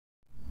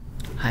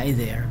Hi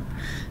there.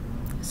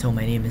 So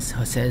my name is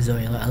Jose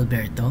Zoilo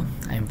Alberto.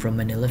 I'm from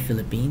Manila,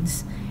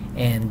 Philippines,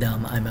 and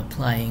I'm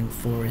applying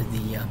for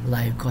the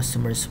live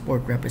customer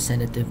support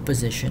representative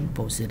position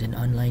posted in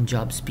Online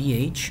Jobs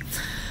PH.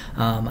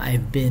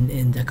 I've been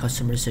in the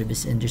customer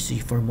service industry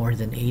for more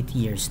than 8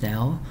 years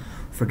now.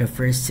 For the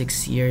first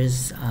 6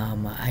 years,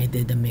 I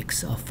did a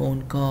mix of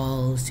phone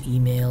calls,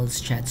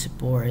 emails, chat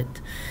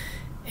support,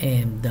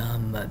 and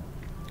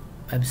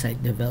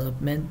website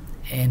development.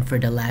 And for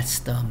the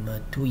last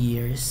 2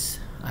 years,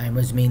 I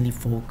was mainly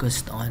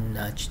focused on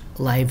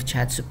live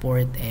chat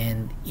support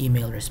and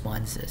email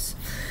responses,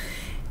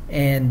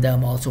 and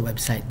also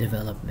website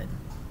development.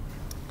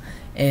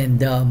 And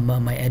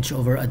my edge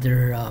over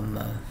other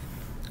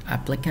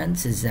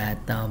applicants is that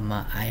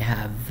I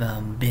have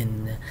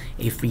been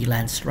a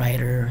freelance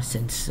writer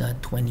since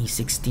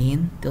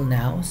 2016 till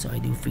now. So I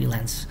do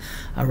freelance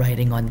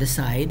writing on the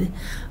side,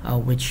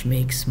 which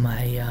makes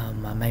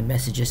my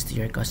messages to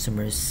your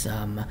customers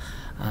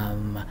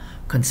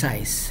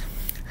concise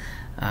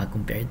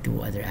compared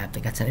to other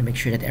applicants, and I make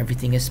sure that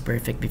everything is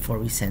perfect before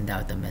we send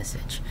out the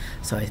message.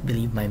 So I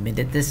believe my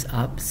minute is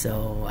up,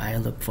 so I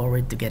look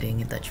forward to getting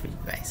in touch with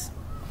you guys.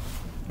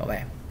 Bye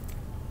bye.